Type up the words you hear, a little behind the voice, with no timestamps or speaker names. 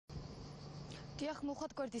დიახ,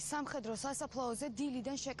 მუხათგვერდის სამხედრო სასაფლაოზე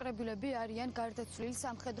დილიდან შეკრებილები არიან გარდაცვლილი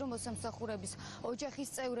სამხედრო მოსამსახურების ოჯახის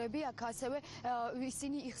წევრები, აქ ასევე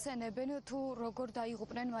ისინი იხსენებენ თუ როგორ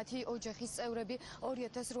დაიღუპნენ მათი ოჯახის წევრები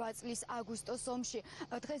 2008 წლის აგვისტოს ომში.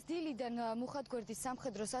 დღეს დილიდან მუხათგვერდის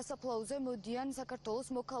სამხედრო სასაფლაოზე მოდიან საქართველოს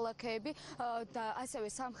მოქალაქეები და ასევე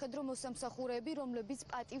სამხედრო მოსამსახურეები, რომლებიც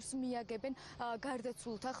პატივს მიაგებენ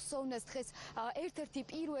გარდაცვლილთა ხსოვნას. დღეს ერთ-ერთი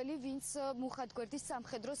პირველი, ვინც მუხათგვერდის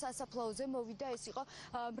სამხედრო სასაფლაოზე მოვიდა, ეს იყო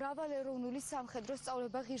მრავალეროვნული სამხედრო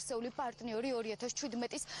სწავლება ღირსეული პარტნიორი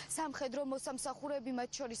 2017-ის სამხედრო მოსამსახურეები, მათ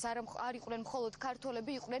შორის არ იყვნენ მხოლოდ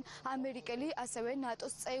ქართველები, იყვნენ ამერიკელი, ასევე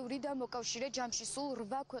ნატოს წევრი და მოკავშირე ჯამში სულ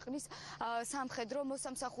 8 ქვეყნის სამხედრო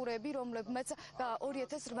მოსამსახურეები, რომლებმაც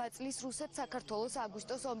 2008 წლის რუსეთ-საქართველოს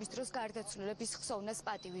აგვისტოს ომის დროს გარდაცვლილების ხსოვნას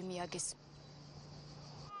პატივი მიაგეს.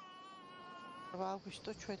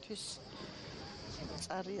 აგვისტო ჩვენთვის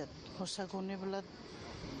წარია მოსაგონებლად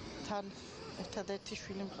თან ერთადერთი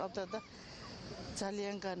შვილი მყავდა და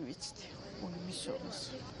ძალიან განვიცდი მისონის.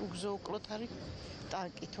 უგზო-უკლოდ არის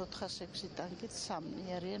ტანკით, 406 ტანკით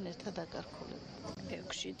 3 არიან ერთად აკარქულები.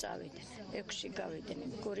 6 წავიდნენ, 6 გავიდნენ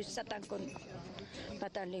გორის სატანკო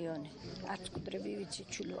ბატალიონი. არც კუდრები ვიცით,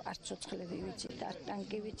 ჩილო, არც ცოცხლები ვიცით, არც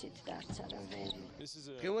ტანკი ვიცით და არც არავინ.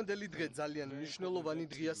 დღევანდელი დღე ძალიან მნიშვნელოვანი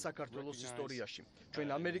დღეა საქართველოს ისტორიაში. ჩვენ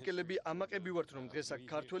ამერიკელები ამაყები ვართ, რომ დღეს აქ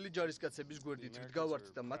ქართველი ჯარისკაცების გვერდით ვდგავართ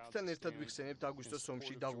და მათთან ერთად ვიხსენებთ აგვისტოს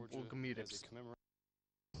ომში დაღუპულ გმირებს.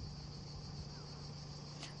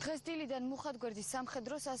 დღეს დილიდან მუხათგვერდის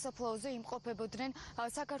სამხედრო სასაფლაოზე იმყოფებოდნენ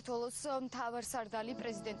საქართველოს მთავარსარდალი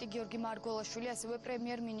პრეზიდენტი გიორგი მარგველაშვილი, ასევე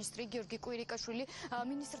პრემიერ-მინისტრი გიორგი კვირიკაშვილი,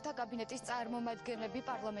 მინისტრთა კაბინეტის წარმომადგენლები,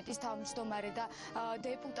 პარლამენტის თავმჯდომარე და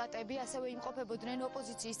დეპუტატები, ასევე იმყოფებოდნენ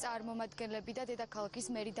ოპოზიციის წარმომადგენლები და დედაქალაქის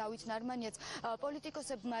მერი დავით ნარმანიაც.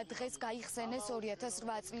 პოლიტიკოსებმა დღეს გაიხსენეს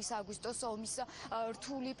 2008 წლის აგვისტოს ომის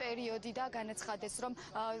რთული პერიოდი და განაცხადეს, რომ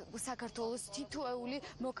საქართველოს თითოეული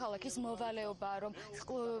მოქალაქის მოვალეობაა, რომ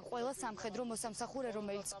ყველა სამხედრო მოსამსახურე,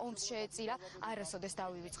 რომელიც ომს შეეწირა, არასოდეს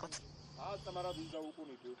დავივიწყოთ.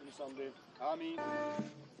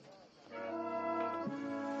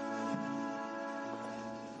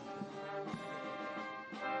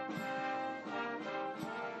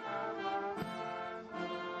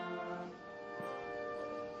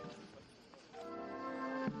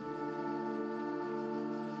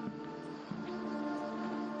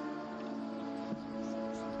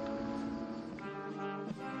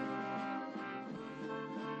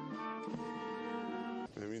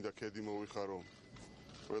 მინდა ქედი მოვიხარო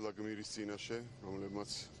ყველა გმირის წინაშე,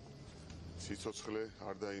 რომლებმაც სიცოცხლე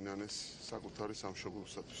არ დაინანეს საკუთარი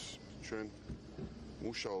სამშობლოსათვის. ჩვენ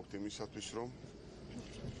მუშაობთ იმისათვის, რომ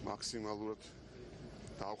მაქსიმალურად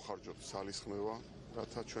დავხარჯოთ ძალისხმევა,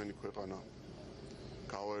 რათა ჩვენი ქვეყანა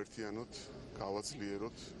გავაერთიანოთ,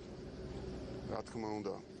 გავაძლიეროთ. რა თქმა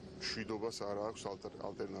უნდა, მშვიდობას არ აქვს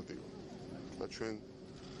ალტერნატივა და ჩვენ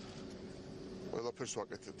ყველაფერს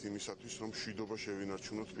ვაკეთებთ იმისათვის, რომ მშვიდობა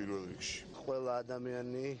შევინარჩუნოთ პირველ რიგში. ყველა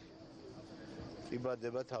ადამიანი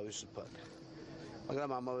იბადება თავისუფად,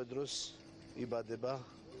 მაგრამ ამავე დროს იბადება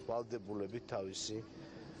ვალდებულებით თავისი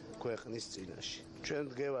ქვეყნის წინაშე. ჩვენ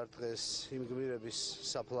დგევართ დღეს იმ გმირების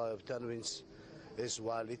საფლავებთან, ვინც ეს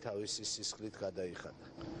ვალი თავისი სისხლით გადაიხადა.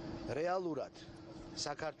 რეალურად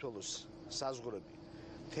საქართველოს საზღვრები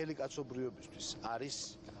მთელი კაცობრიობისთვის არის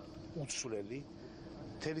უცვლელი,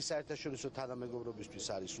 მთელი საერთაშორისო თანამეგობრობისთვის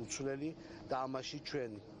არის უცვლელი და ამაში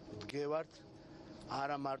ჩვენ დგევართ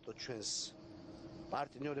არა მარტო ჩვენს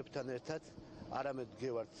პარტნიორებთან ერთად, არამედ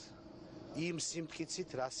დგევართ იმ სიმტკიცით,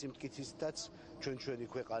 რა სიმტკიცითაც ჩვენი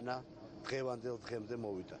ქვეყანა დღევანდელ დღემდე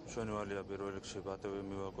მოვიდა. ჩვენი ვალია პირველ რიგში პატივი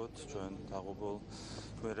მივაგოთ, ჩვენ დაღუპულ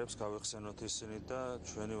გმირებს გავიხსენოთ ისინი და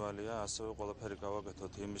ჩვენი ვალია ასევე ყველაფერი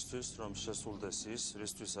გავაკეთოთ იმისთვის, რომ შესულდეს ის,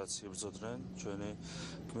 რისთვისაც იბრძოდნენ ჩვენი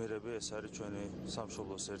გმირები, ეს არის ჩვენი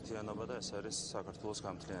სამშობლოს ერთიანობა და ეს არის საქართველოს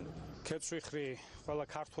გამთლიანება. ქეთს ვიხრი ყველა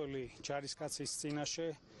ქართველი ჯარისკაცის წინაშე,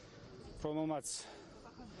 რომელმაც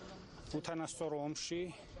უთანასწორო ომში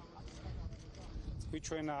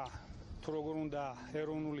ვიჩვენა თუ როგორ უნდა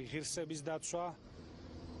ეროვნული ღირსების დაცვა,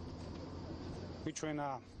 ვიჩვენა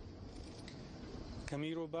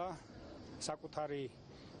გმირობა, საკუთარი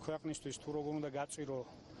ქვეყნისთვის თუ როგორ უნდა გაწირო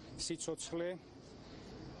სიცოცხლე,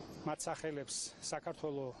 მათ სახელებს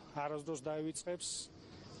საქართველოს არასდროს დაივიწყებს,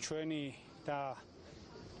 ჩვენი და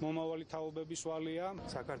მომავალი თაობების ვალია.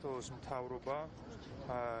 საქართველოს მთავრობა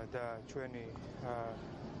და ჩვენი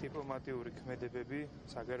დიპლომატიური ქმედებები,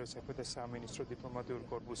 საგარეო საქმეთა სამინისტრო დიპლომატიური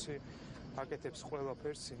კორპუსი აკეთებს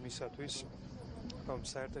ყველაფერს იმისათვის, რომ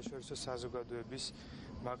საერთაშორისო საზოგადოების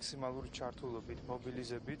მაქსიმალური ჩართულობით,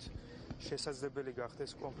 მობილიზებით შესაძლებელი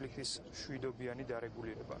გახდეს კონფლიქტის მშვიდობიანი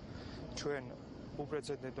დარეგულირება. ჩვენ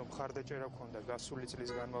უპრეცედენტო მხარდაჭერა გვქონდა გასული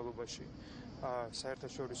წლის განმავლობაში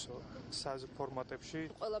საერთაშორისო ფორმატებში.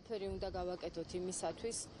 ყველაფერი უნდა გავაკეთოთ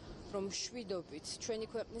იმისათვის, რომ მშვიდობით, ჩვენი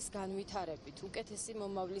ქვეყნის განვითარებით, უკეთესი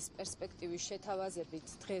მომავლის პერსპექტივის შეთავაზებით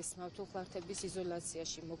დღეს მავთულხლართების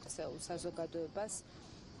იზოლაციაში მოქცეულ საზოგადოებას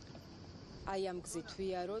აი ამ გზით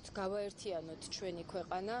ვიაროთ, გავაერთიანოთ ჩვენი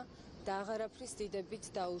ქვეყანა და აღარაფრის დიდებით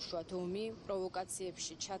დაუშვათ ომი,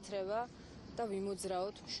 პროვოკაციებში ჩათრევა და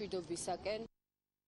ვიმოძრაოთ მშვიდობისაკენ.